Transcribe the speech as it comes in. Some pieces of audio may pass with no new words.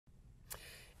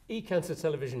eCancer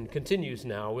Television continues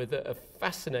now with a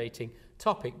fascinating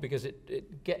topic, because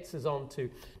it gets us on to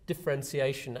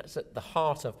differentiation. That's at the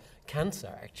heart of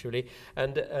cancer, actually.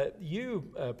 And you,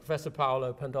 Professor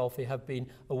Paolo Pandolfi, have been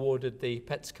awarded the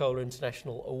AACR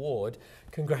International Award.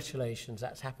 Congratulations,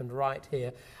 that's happened right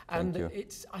here. And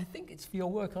I think it's for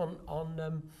your work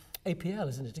on APL,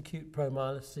 isn't it? Acute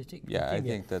promyelocytic Yeah, leukemia. I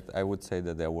think that I would say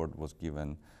that the award was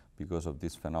given because of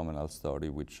this phenomenal story,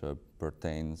 which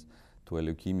pertains to a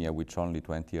leukemia which only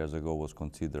 20 years ago was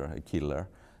considered a killer,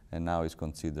 and now is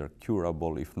considered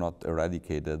curable, if not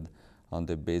eradicated, on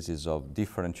the basis of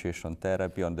differentiation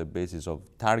therapy, on the basis of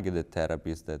targeted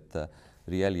therapies that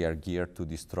really are geared to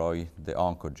destroy the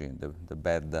oncogene, the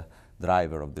bad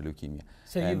driver of the leukemia.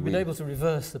 So you've been able to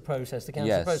reverse the process, the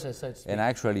cancer process, so to speak. And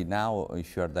actually now,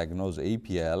 if you are diagnosed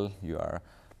APL, you are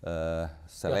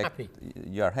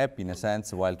you are happy in a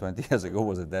sense, while 20 years ago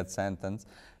was a death sentence,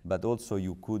 but also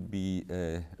you could be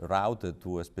routed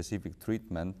to a specific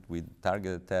treatment with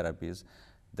targeted therapies,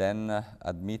 then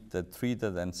admitted,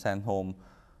 treated, and sent home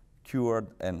cured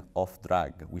and off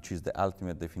drug, which is the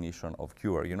ultimate definition of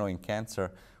cure. You know, in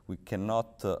cancer, we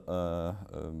cannot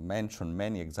mention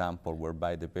many examples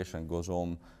whereby the patient goes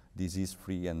home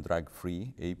disease-free and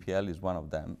drug-free. APL is one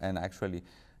of them, and actually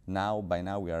by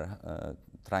now we are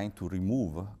trying to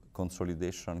remove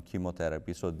consolidation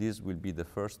chemotherapy. So this will be the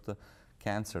first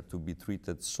cancer to be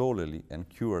treated solely and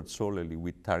cured solely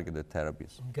with targeted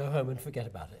therapies. Go home and forget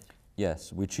about it.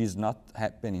 Yes, which is not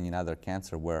happening in other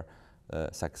cancer where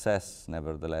success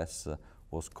nevertheless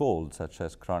was called, such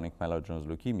as chronic myelogenous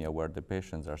leukemia, where the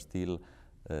patients are still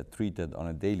treated on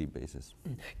a daily basis.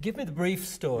 Give me the brief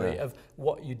story of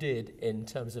what you did in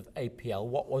terms of APL.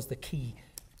 What was the key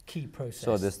process?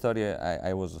 So the story,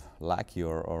 I was lucky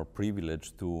or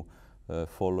privileged to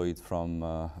follow it from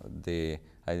the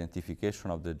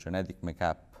identification of the genetic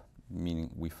makeup, meaning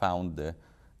we found the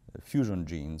fusion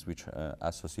genes which are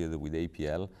associated with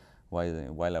APL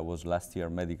while I was last year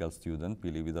medical student,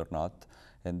 believe it or not.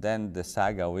 And then the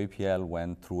saga of APL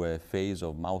went through a phase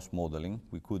of mouse modeling.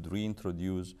 We could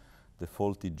reintroduce the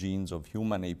faulty genes of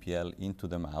human APL into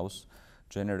the mouse,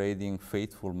 generating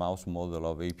faithful mouse model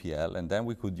of APL, and then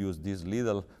we could use these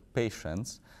little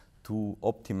patients to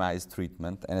optimize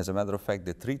treatment. And as a matter of fact,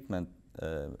 the treatment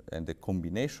and the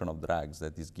combination of drugs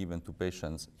that is given to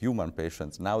patients, human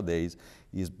patients nowadays,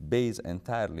 is based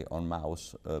entirely on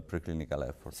mouse preclinical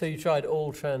efforts. So you tried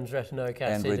all trans-retinoic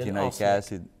acid and retinoic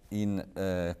acid in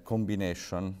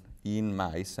combination in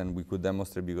mice, and we could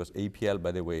demonstrate, because APL,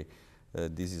 by the way,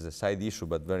 this is a side issue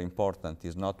but very important,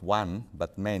 is not one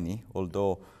but many,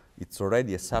 although it's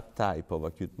already a subtype of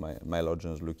acute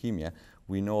myelogenous leukemia.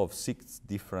 We know of 6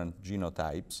 different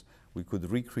genotypes. We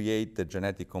could recreate the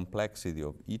genetic complexity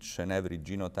of each and every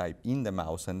genotype in the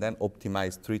mouse and then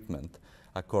optimize treatment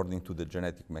according to the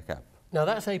genetic makeup. Now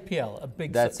that's APL, a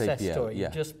big success story.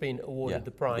 You've just been awarded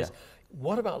the prize.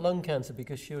 What about lung cancer?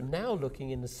 Because you're now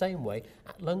looking in the same way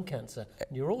at lung cancer.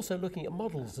 And you're also looking at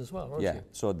models as well, aren't you?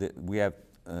 So we have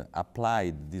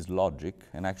applied this logic,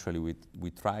 and actually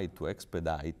we tried to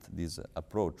expedite this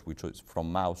approach, which is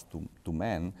from mouse to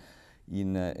man,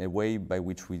 in a way by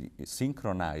which we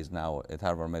synchronize now at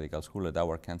Harvard Medical School, at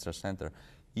our cancer center,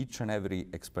 each and every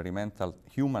experimental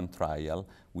human trial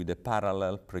with a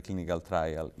parallel preclinical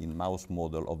trial in mouse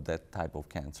model of that type of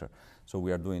cancer. So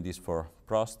we are doing this for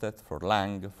prostate, for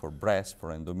lung, for breast,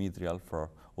 for endometrial, for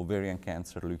ovarian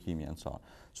cancer, leukemia, and so on.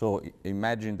 So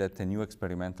imagine that a new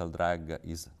experimental drug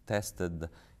is tested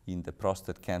in the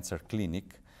prostate cancer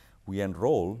clinic. We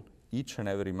enroll each and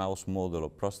every mouse model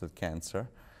of prostate cancer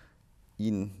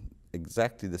in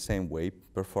exactly the same way,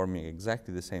 performing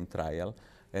exactly the same trial,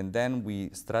 and then we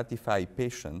stratify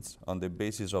patients on the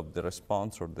basis of the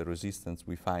response or the resistance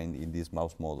we find in these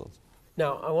mouse models.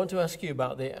 Now, I want to ask you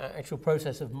about the actual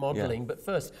process of modeling, but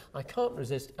first, I can't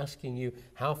resist asking you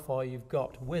how far you've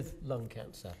got with lung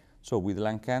cancer. So with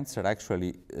lung cancer,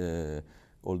 actually,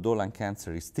 although lung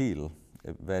cancer is still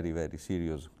a very, very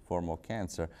serious form of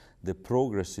cancer, the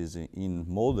progresses in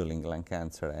modeling lung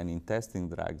cancer and in testing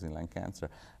drugs in lung cancer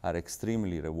are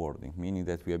extremely rewarding, meaning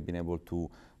that we have been able to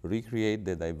recreate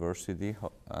the diversity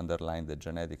underlying the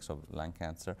genetics of lung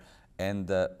cancer.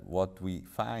 And what we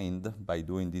find by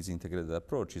doing this integrated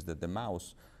approach is that the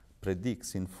mouse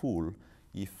predicts in full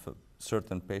if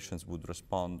certain patients would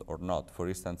respond or not. For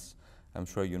instance, I'm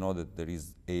sure you know that there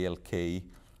is ALK,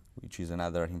 which is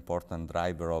another important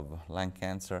driver of lung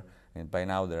cancer, and by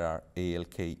now there are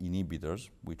ALK inhibitors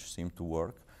which seem to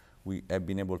work. We have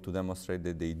been able to demonstrate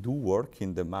that they do work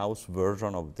in the mouse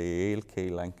version of the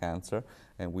ALK lung cancer,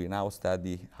 and we now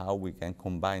study how we can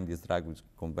combine this drug with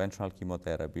conventional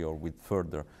chemotherapy or with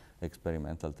further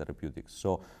experimental therapeutics.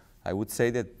 So I would say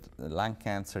that lung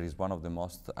cancer is one of the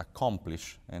most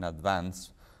accomplished and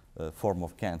advanced form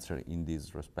of cancer in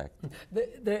this respect.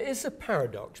 There is a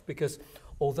paradox, because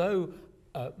although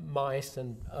mice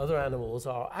and other animals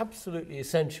are absolutely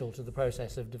essential to the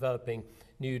process of developing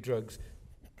new drugs,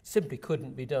 simply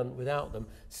couldn't be done without them,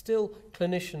 still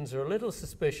clinicians are a little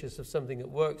suspicious of something that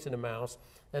works in a mouse.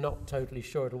 They're not totally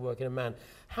sure it'll work in a man.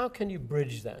 How can you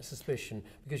bridge that suspicion?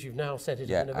 Because you've now set it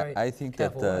in a very I think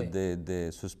that way.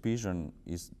 the suspicion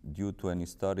is due to an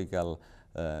historical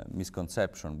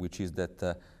misconception, which is that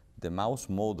the mouse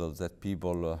models that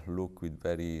people look with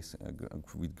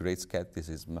with great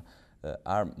skepticism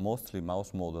are mostly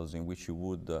mouse models in which you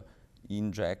would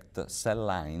inject cell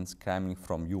lines coming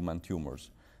from human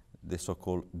tumors, the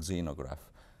so-called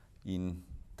xenograft. In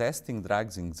testing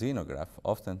drugs in xenograft,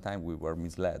 oftentimes we were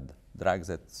misled. Drugs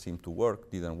that seemed to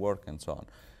work didn't work, and so on.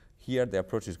 Here the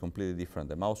approach is completely different.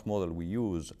 The mouse model we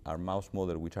use are mouse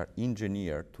models which are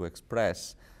engineered to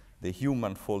express the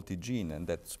human faulty gene and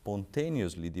that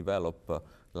spontaneously develop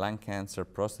lung cancer,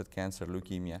 prostate cancer,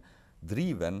 leukemia,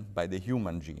 driven by the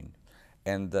human gene.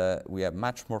 And we have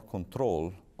much more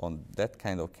control on that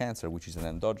kind of cancer, which is an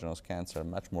endogenous cancer,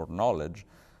 much more knowledge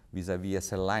vis-a-vis a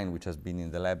cell line which has been in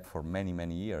the lab for many,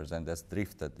 many years and has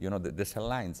drifted. You know, the cell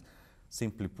lines,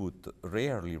 simply put,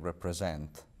 rarely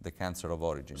represent the cancer of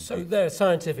origin. So they're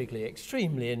scientifically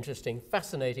extremely interesting,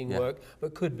 fascinating work,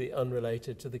 but could be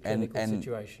unrelated to the clinical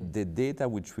situation. The data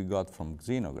which we got from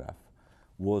xenograft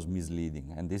was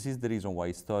misleading. And this is the reason why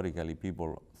historically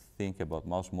people think about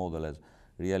mouse model as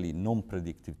really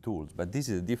non-predictive tools. But this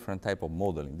is a different type of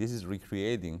modeling. This is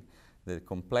recreating the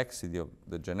complexity of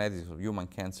the genetics of human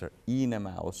cancer in a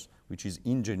mouse, which is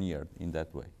engineered in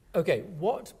that way. Okay,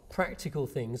 what practical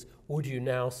things would you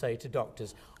now say to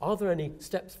doctors? Are there any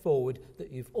steps forward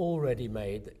that you've already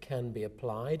made that can be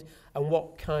applied? And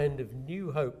what kind of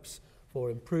new hopes for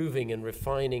improving and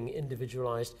refining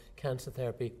individualized cancer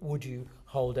therapy would you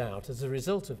hold out as a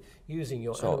result of using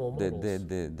your animal models?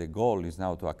 The goal is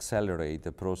now to accelerate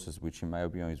the process which in my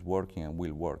opinion is working and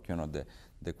will work. You know,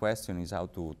 the question is how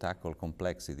to tackle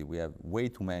complexity. We have way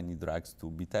too many drugs to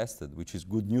be tested, which is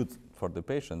good news for the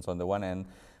patients on the one hand,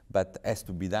 but has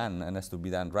to be done and has to be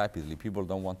done rapidly. People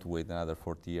don't want to wait another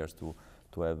 40 years to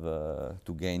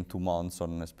gain 2 months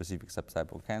on a specific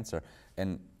subtype of cancer.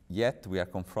 And yet we are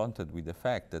confronted with the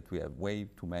fact that we have way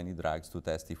too many drugs to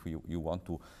test if you want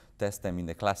to test them in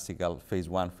the classical phase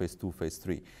 1, phase 2, phase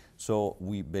 3. So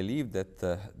we believe that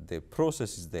the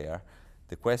process is there.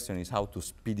 The question is how to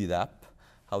speed it up,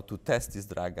 how to test this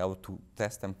drug, how to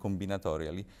test them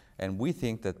combinatorially. And we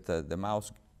think that the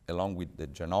mouse, along with the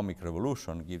genomic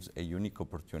revolution, gives a unique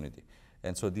opportunity.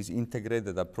 And so this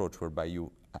integrated approach whereby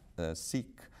you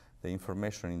seek the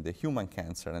information in the human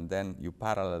cancer and then you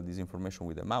parallel this information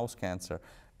with the mouse cancer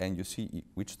and you see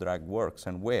which drug works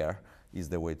and where is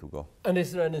the way to go. And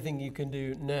is there anything you can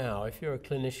do now? If you're a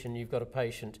clinician, you've got a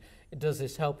patient, does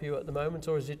this help you at the moment,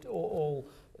 or is it all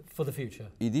for the future?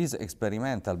 It is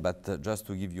experimental, but just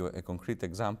to give you a concrete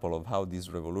example of how this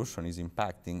revolution is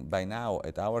impacting, by now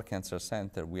at our cancer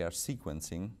center we are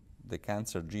sequencing the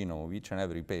cancer genome of each and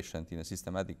every patient in a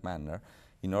systematic manner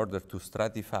in order to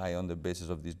stratify on the basis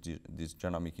of this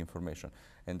genomic information.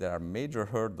 And there are major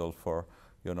hurdles for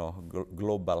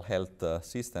global health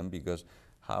system, because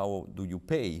how do you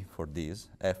pay for this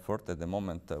effort? At the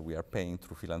moment we are paying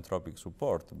through philanthropic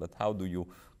support, but how do you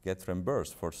get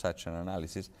reimbursed for such an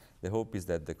analysis? The hope is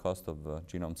that the cost of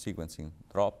genome sequencing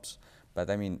drops, but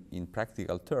I mean, in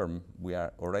practical terms, we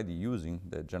are already using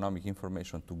the genomic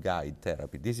information to guide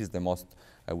therapy. This is the most,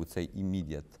 I would say,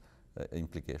 immediate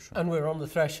implication. And we're on the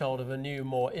threshold of a new,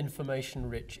 more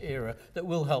information-rich era that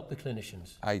will help the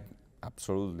clinicians. I'm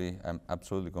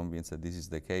absolutely convinced that this is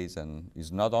the case, and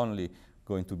is not only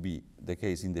going to be the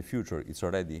case in the future, it's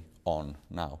already on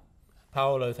now.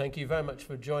 Paolo, thank you very much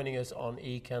for joining us on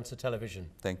eCancer Television.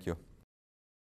 Thank you.